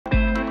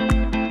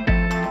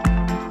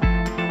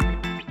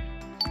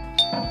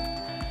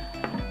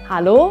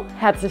Hallo,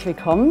 herzlich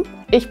willkommen.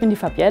 Ich bin die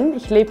Fabienne.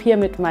 Ich lebe hier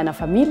mit meiner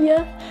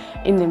Familie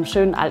in dem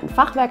schönen alten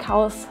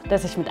Fachwerkhaus,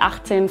 das ich mit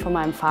 18 von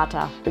meinem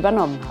Vater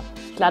übernommen habe.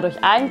 Ich lade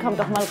euch ein, kommt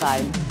doch mal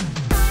rein.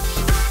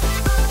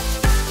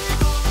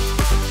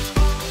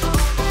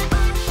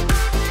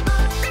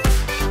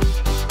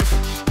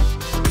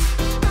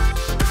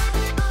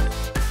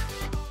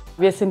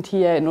 Wir sind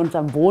hier in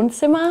unserem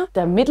Wohnzimmer,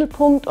 der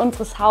Mittelpunkt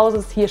unseres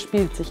Hauses. Hier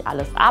spielt sich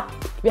alles ab.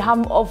 Wir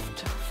haben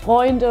oft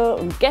Freunde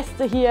und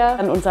Gäste hier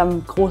an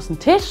unserem großen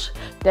Tisch.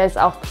 Der ist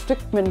auch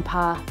bestückt mit ein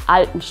paar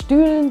alten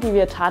Stühlen, die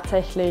wir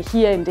tatsächlich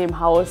hier in dem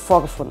Haus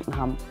vorgefunden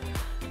haben.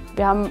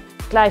 Wir haben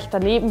gleich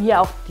daneben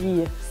hier auch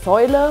die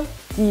Säule,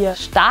 die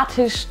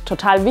statisch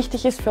total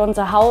wichtig ist für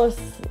unser Haus.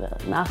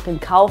 Nach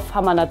dem Kauf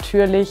haben wir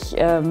natürlich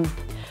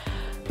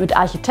mit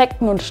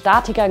Architekten und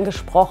Statikern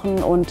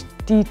gesprochen und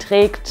die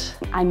trägt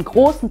einen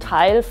großen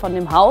Teil von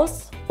dem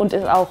Haus und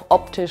ist auch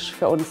optisch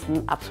für uns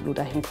ein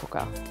absoluter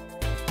Hingucker.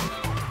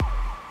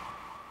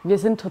 Wir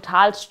sind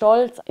total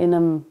stolz, in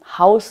einem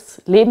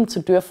Haus leben zu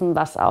dürfen,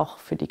 was auch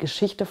für die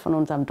Geschichte von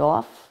unserem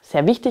Dorf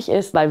sehr wichtig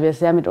ist, weil wir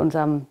sehr mit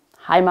unserem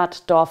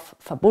Heimatdorf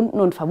verbunden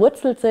und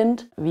verwurzelt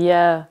sind.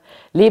 Wir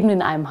leben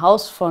in einem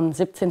Haus von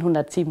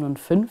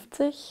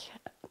 1757.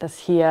 Das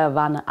hier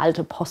war eine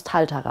alte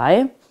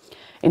Posthalterei,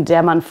 in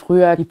der man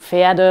früher die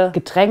Pferde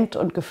getränkt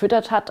und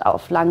gefüttert hat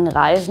auf langen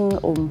Reisen,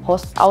 um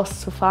Post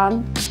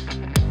auszufahren.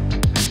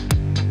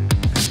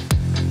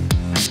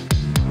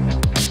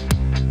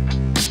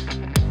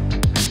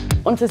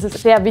 Uns ist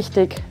es sehr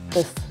wichtig,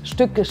 das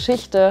Stück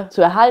Geschichte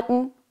zu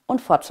erhalten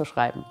und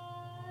fortzuschreiben.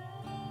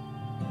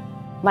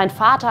 Mein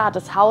Vater hat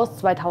das Haus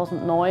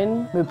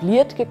 2009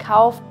 möbliert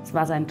gekauft. Es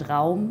war sein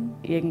Traum,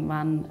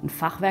 irgendwann ein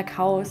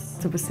Fachwerkhaus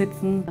zu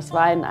besitzen. Das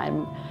war in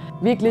einem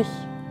wirklich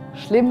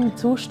schlimmen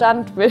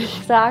Zustand, würde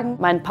ich sagen.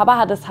 Mein Papa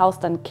hat das Haus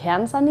dann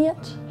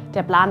kernsaniert.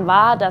 Der Plan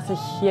war, dass ich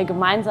hier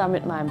gemeinsam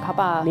mit meinem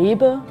Papa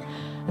lebe.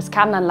 Es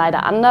kam dann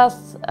leider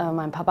anders.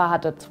 Mein Papa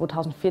hatte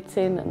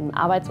 2014 einen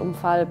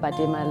Arbeitsunfall, bei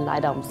dem er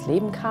leider ums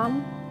Leben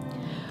kam.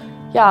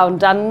 Ja,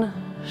 und dann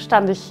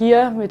stand ich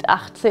hier mit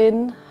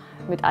 18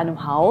 mit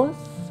einem Haus.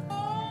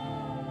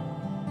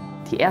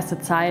 Die erste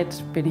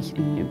Zeit bin ich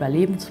in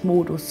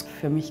Überlebensmodus.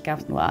 Für mich gab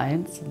es nur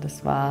eins und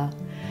das war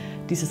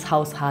dieses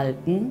Haus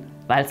halten,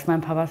 weil es mein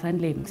Papa sein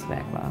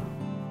Lebenswerk war.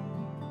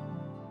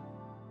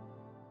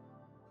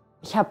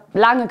 Ich habe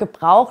lange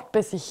gebraucht,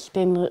 bis ich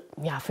den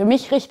für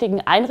mich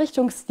richtigen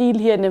Einrichtungsstil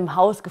hier in dem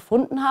Haus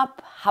gefunden habe.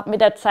 Habe mit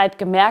der Zeit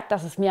gemerkt,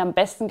 dass es mir am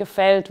besten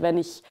gefällt, wenn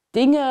ich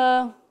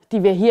Dinge,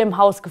 die wir hier im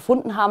Haus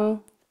gefunden haben,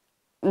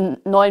 einen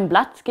neuen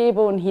Platz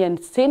gebe und hier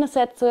in Szene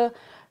setze.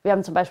 Wir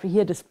haben zum Beispiel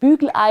hier das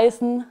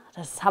Bügeleisen.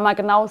 Das haben wir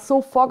genau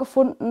so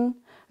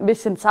vorgefunden, ein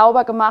bisschen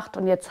sauber gemacht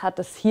und jetzt hat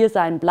es hier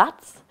seinen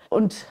Platz.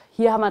 Und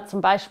hier haben wir zum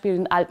Beispiel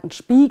einen alten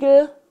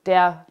Spiegel,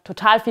 der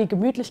total viel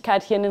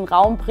Gemütlichkeit hier in den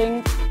Raum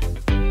bringt.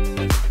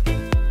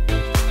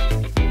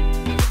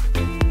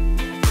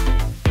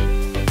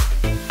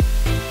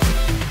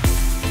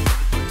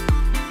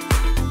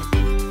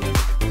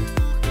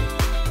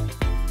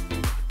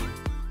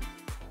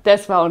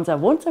 Das war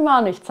unser Wohnzimmer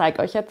und ich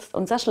zeige euch jetzt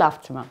unser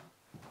Schlafzimmer.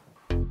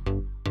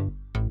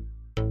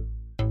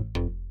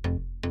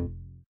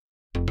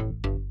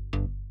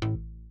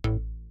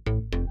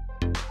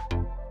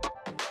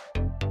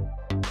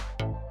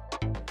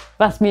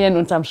 Was mir in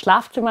unserem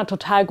Schlafzimmer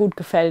total gut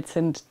gefällt,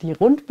 sind die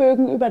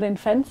Rundbögen über den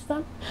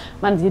Fenstern.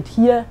 Man sieht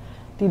hier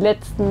die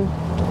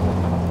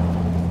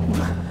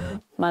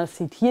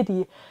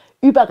die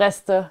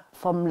Überreste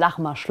vom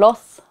Lachener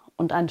Schloss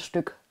und ein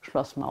Stück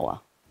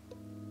Schlossmauer.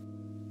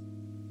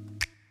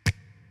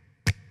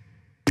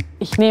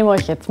 Ich nehme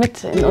euch jetzt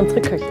mit in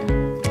unsere Küche.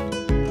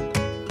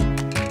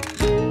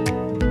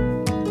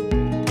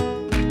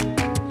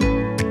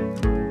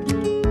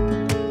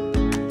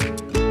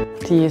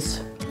 Die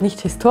ist nicht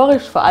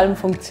historisch, vor allem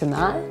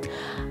funktional.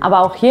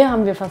 Aber auch hier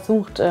haben wir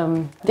versucht,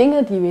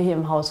 Dinge, die wir hier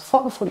im Haus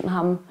vorgefunden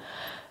haben,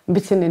 ein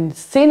bisschen in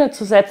Szene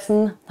zu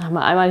setzen. Da haben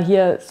wir einmal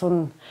hier so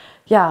einen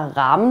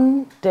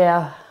Rahmen,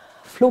 der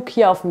flog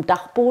hier auf dem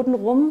Dachboden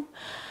rum.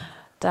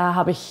 Da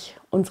habe ich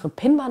unsere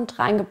Pinnwand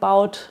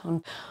reingebaut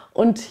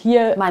und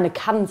hier meine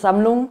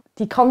Kannensammlung.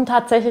 Die kommen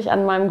tatsächlich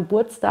an meinem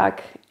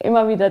Geburtstag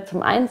immer wieder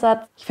zum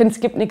Einsatz. Ich finde, es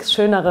gibt nichts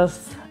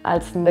Schöneres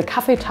als eine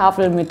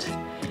Kaffeetafel mit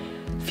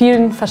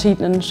vielen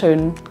verschiedenen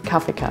schönen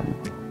Kaffeekannen.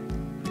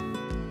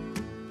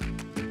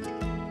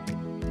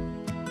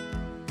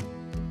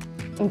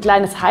 Ein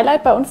kleines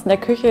Highlight bei uns in der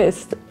Küche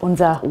ist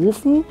unser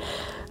Ofen.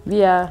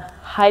 Wir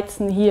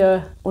heizen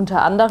hier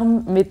unter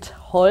anderem mit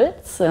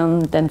Holz,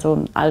 denn so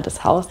ein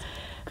altes Haus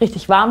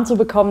richtig warm zu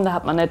bekommen, da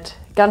hat man nicht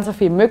ganz so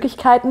viele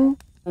Möglichkeiten.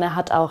 Er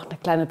hat auch eine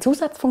kleine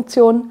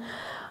Zusatzfunktion.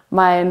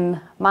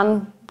 Mein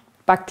Mann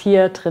backt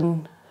hier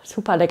drin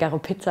super leckere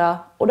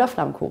Pizza oder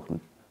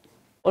Flammkuchen.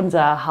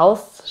 Unser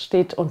Haus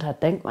steht unter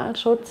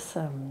Denkmalschutz.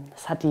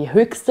 Es hat die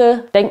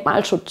höchste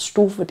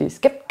Denkmalschutzstufe, die es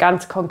gibt.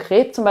 Ganz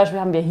konkret zum Beispiel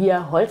haben wir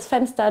hier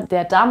Holzfenster.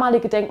 Der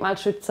damalige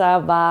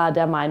Denkmalschützer war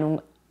der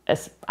Meinung,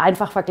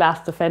 einfach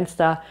verglaste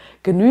Fenster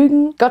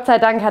genügen. Gott sei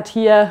Dank hat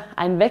hier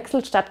ein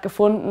Wechsel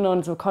stattgefunden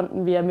und so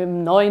konnten wir mit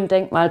dem neuen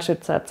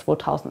Denkmalschützer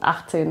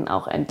 2018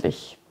 auch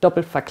endlich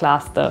doppelt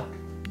verglaste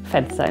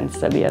Fenster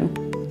installieren.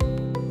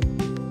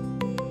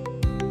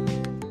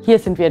 Hier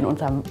sind wir in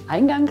unserem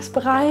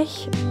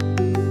Eingangsbereich.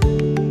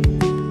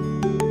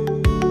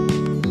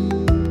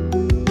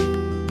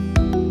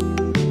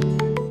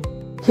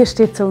 Hier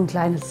steht so ein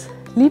kleines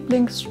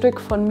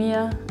Lieblingsstück von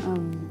mir,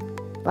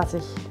 was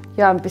ich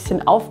ja ein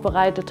bisschen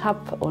aufbereitet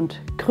habe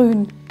und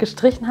grün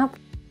gestrichen habe.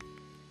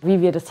 Wie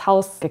wir das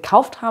Haus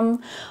gekauft haben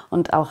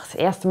und auch das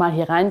erste Mal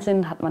hier rein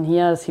sind, hat man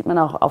hier, das sieht man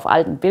auch auf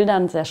alten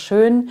Bildern sehr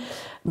schön,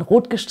 einen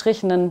rot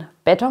gestrichenen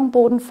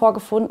Betonboden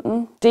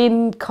vorgefunden.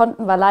 Den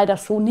konnten wir leider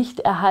so nicht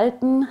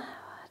erhalten,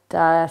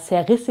 da er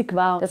sehr rissig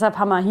war. Deshalb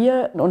haben wir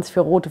hier uns für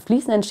rote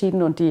Fliesen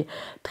entschieden und die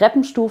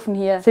Treppenstufen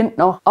hier sind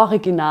noch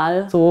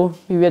original, so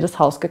wie wir das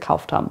Haus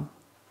gekauft haben.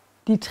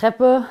 Die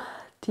Treppe,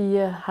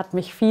 die hat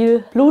mich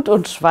viel Blut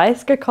und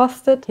Schweiß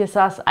gekostet. Hier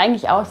sah es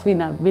eigentlich aus wie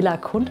in einer Villa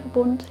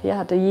kunterbunt. Hier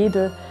hatte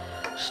jede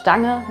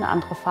Stange eine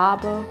andere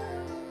Farbe.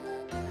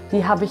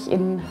 Die habe ich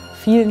in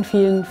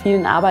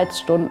vielen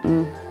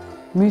Arbeitsstunden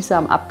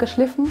mühsam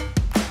abgeschliffen.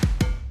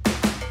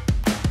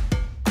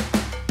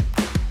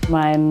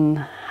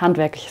 Mein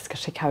handwerkliches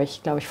Geschick habe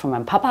ich, glaube ich, von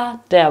meinem Papa.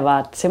 Der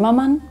war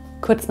Zimmermann.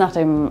 Kurz nach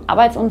dem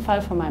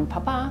Arbeitsunfall von meinem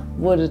Papa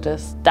wurde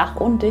das Dach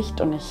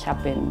undicht und ich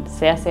habe in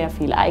sehr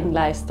viel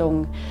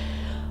Eigenleistung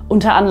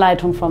unter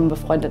Anleitung vom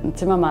befreundeten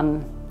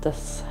Zimmermann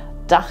das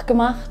Dach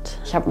gemacht.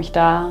 Ich habe mich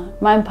da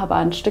meinem Papa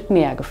ein Stück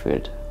näher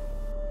gefühlt.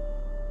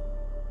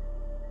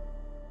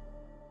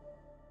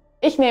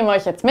 Ich nehme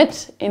euch jetzt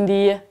mit in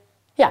die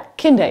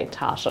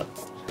Kinderetage.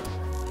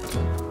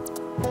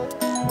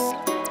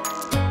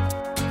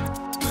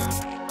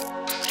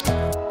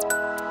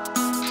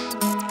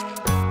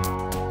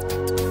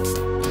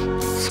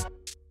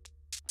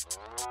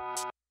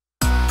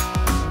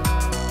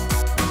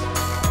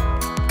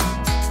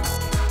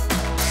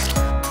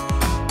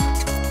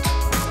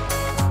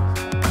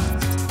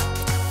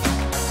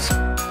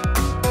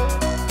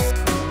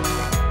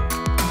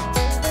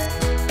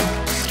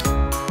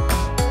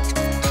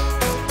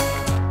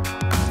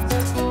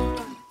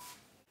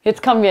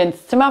 Jetzt kommen wir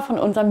ins Zimmer von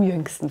unserem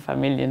jüngsten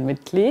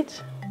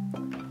Familienmitglied.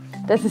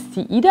 Das ist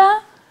die Ida,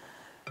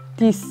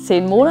 die ist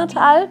 10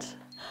 Monate alt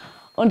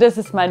und das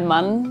ist mein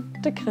Mann,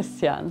 der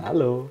Christian.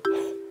 Hallo.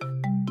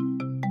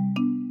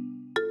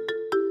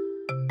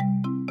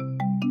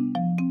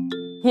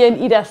 Hier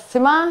in Idas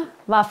Zimmer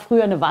war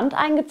früher eine Wand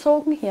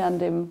eingezogen, hier an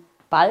dem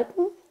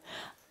Balken.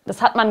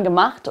 Das hat man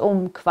gemacht,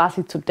 um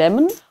quasi zu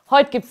dämmen.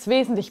 Heute gibt es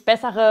wesentlich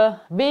bessere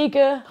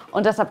Wege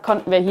und deshalb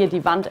konnten wir hier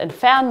die Wand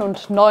entfernen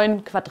und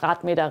 9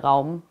 Quadratmeter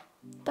Raum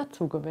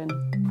dazu gewinnen.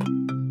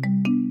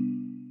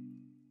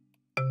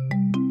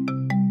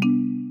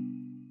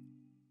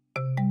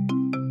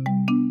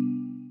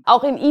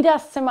 Auch in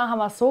Idas Zimmer haben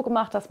wir es so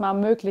gemacht, dass wir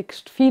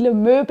möglichst viele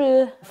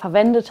Möbel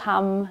verwendet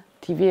haben,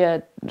 die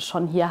wir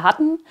schon hier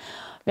hatten.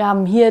 Wir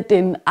haben hier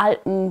den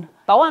alten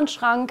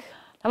Bauernschrank.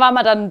 Da waren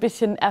wir dann ein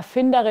bisschen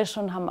erfinderisch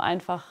und haben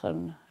einfach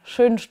einen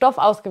schönen Stoff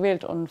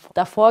ausgewählt und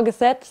davor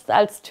gesetzt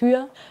als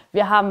Tür.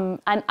 Wir haben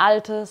ein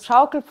altes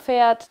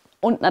Schaukelpferd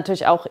und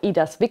natürlich auch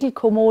Idas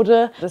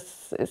Wickelkommode.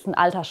 Das ist ein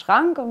alter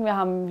Schrank und wir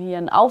haben hier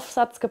einen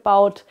Aufsatz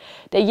gebaut,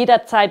 der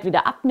jederzeit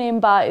wieder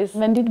abnehmbar ist,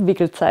 wenn die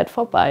Wickelzeit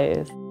vorbei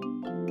ist.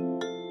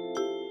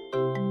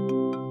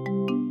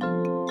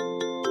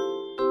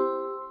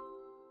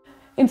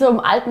 In so einem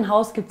alten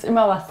Haus gibt es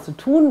immer was zu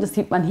tun. Das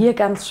sieht man hier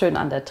ganz schön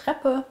an der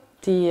Treppe.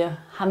 Die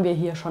haben wir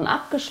hier schon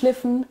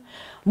abgeschliffen,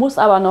 muss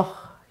aber noch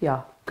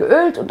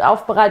geölt und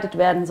aufbereitet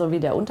werden, so wie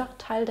der untere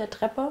Teil der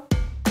Treppe.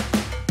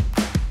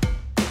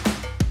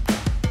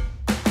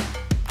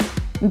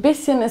 Ein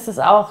bisschen ist es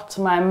auch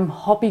zu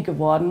meinem Hobby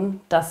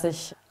geworden, dass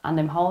ich an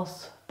dem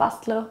Haus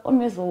bastle und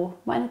mir so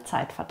meine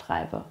Zeit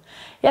vertreibe.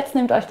 Jetzt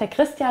nimmt euch der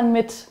Christian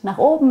mit nach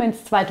oben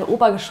ins 2.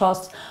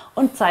 Obergeschoss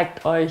und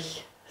zeigt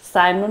euch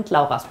seinen und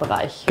Lauras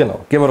Bereich. Genau,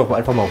 gehen wir doch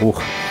einfach mal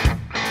hoch.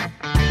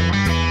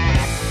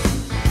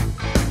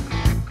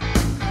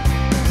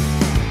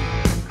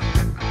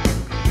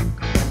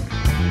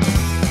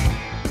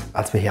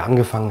 Als wir hier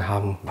angefangen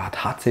haben, war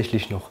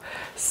tatsächlich noch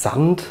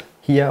Sand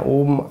hier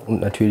oben und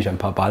natürlich ein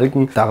paar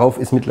Balken. Darauf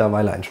ist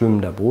mittlerweile ein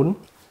schwimmender Boden.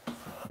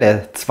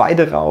 Der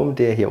zweite Raum,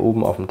 der hier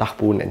oben auf dem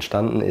Dachboden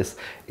entstanden ist,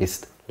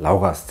 ist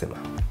Lauras Zimmer.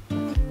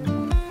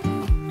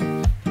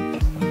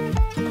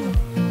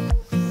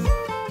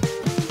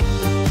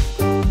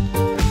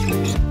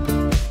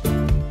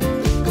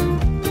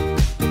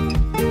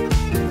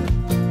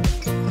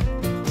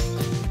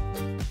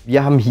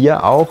 Wir haben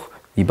hier auch,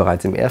 wie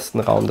bereits im ersten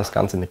Raum, das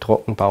Ganze mit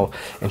Trockenbau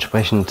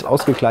entsprechend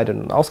ausgekleidet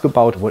und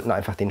ausgebaut. Wir wollten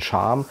einfach den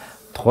Charme,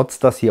 trotz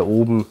dass hier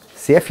oben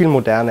sehr viel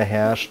Moderne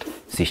herrscht,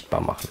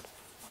 sichtbar machen.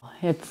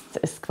 Jetzt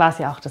ist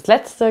quasi auch das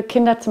letzte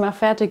Kinderzimmer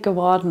fertig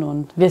geworden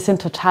und wir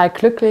sind total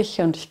glücklich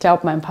und ich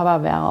glaube, mein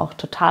Papa wäre auch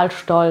total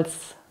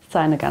stolz,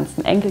 seine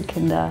ganzen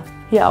Enkelkinder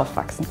hier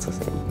aufwachsen zu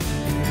sehen.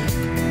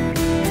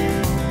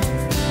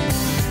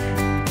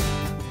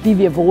 wie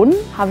wir wohnen,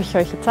 habe ich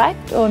euch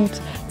gezeigt. Und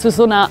zu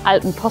so einer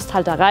alten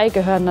Posthalterei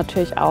gehören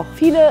natürlich auch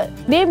viele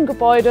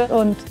Nebengebäude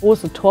und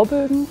große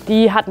Torbögen.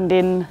 Die hatten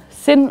den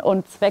Sinn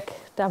und Zweck,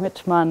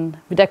 damit man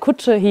mit der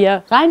Kutsche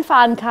hier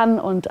reinfahren kann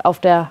und auf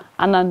der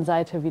anderen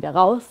Seite wieder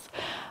raus.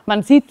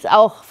 Man sieht es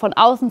auch von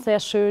außen sehr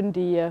schön,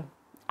 die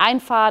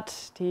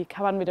Einfahrt, die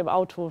kann man mit dem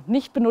Auto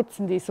nicht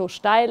benutzen, die ist so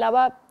steil,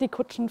 aber die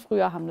Kutschen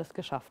früher haben das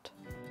geschafft.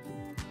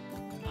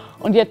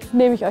 Und jetzt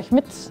nehme ich euch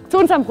mit zu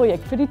unserem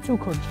Projekt für die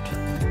Zukunft.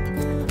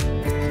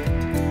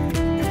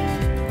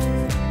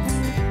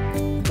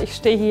 Ich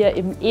stehe hier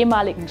im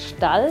ehemaligen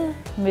Stall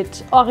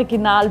mit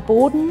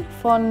Originalboden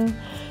von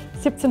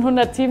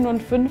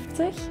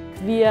 1757.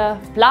 Wir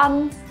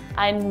planen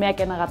ein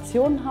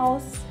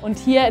Mehrgenerationenhaus und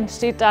hier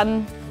entsteht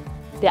dann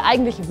der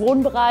eigentliche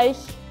Wohnbereich.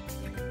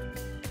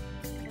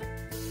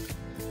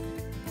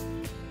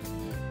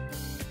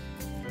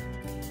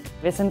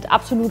 Wir sind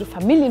absolute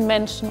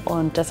Familienmenschen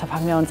und deshalb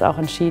haben wir uns auch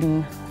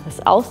entschieden,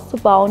 es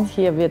auszubauen.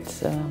 Hier wird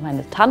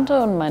meine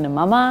Tante und meine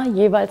Mama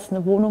jeweils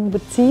eine Wohnung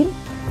beziehen.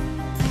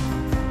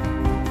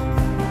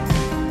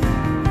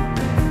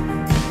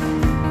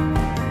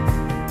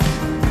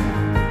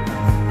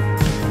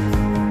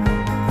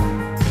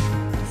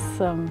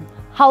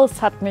 Das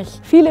Haus hat mich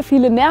viele,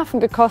 viele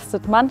Nerven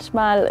gekostet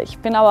manchmal. Ich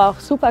bin aber auch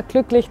super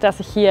glücklich, dass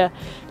ich hier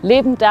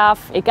leben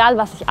darf. Egal,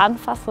 was ich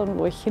anfasse und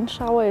wo ich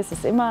hinschaue, ist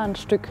es immer ein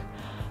Stück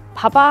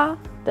Papa,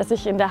 das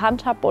ich in der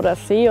Hand habe oder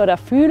sehe oder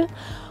fühle.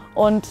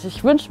 Und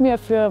ich wünsche mir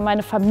für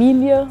meine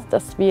Familie,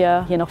 dass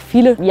wir hier noch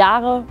viele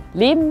Jahre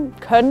leben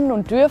können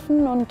und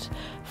dürfen und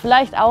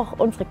vielleicht auch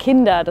unsere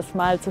Kinder das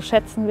mal zu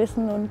schätzen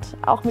wissen und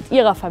auch mit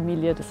ihrer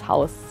Familie das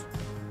Haus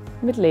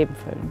mit Leben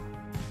füllen.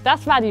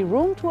 Das war die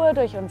Room Tour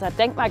durch unser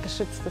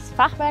denkmalgeschütztes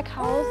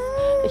Fachwerkhaus.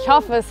 Ich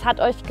hoffe, es hat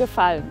euch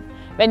gefallen.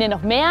 Wenn ihr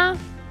noch mehr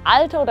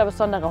alte oder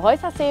besondere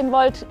Häuser sehen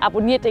wollt,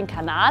 abonniert den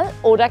Kanal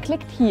oder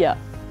klickt hier.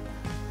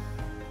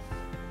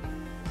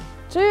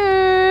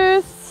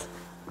 Tschüss!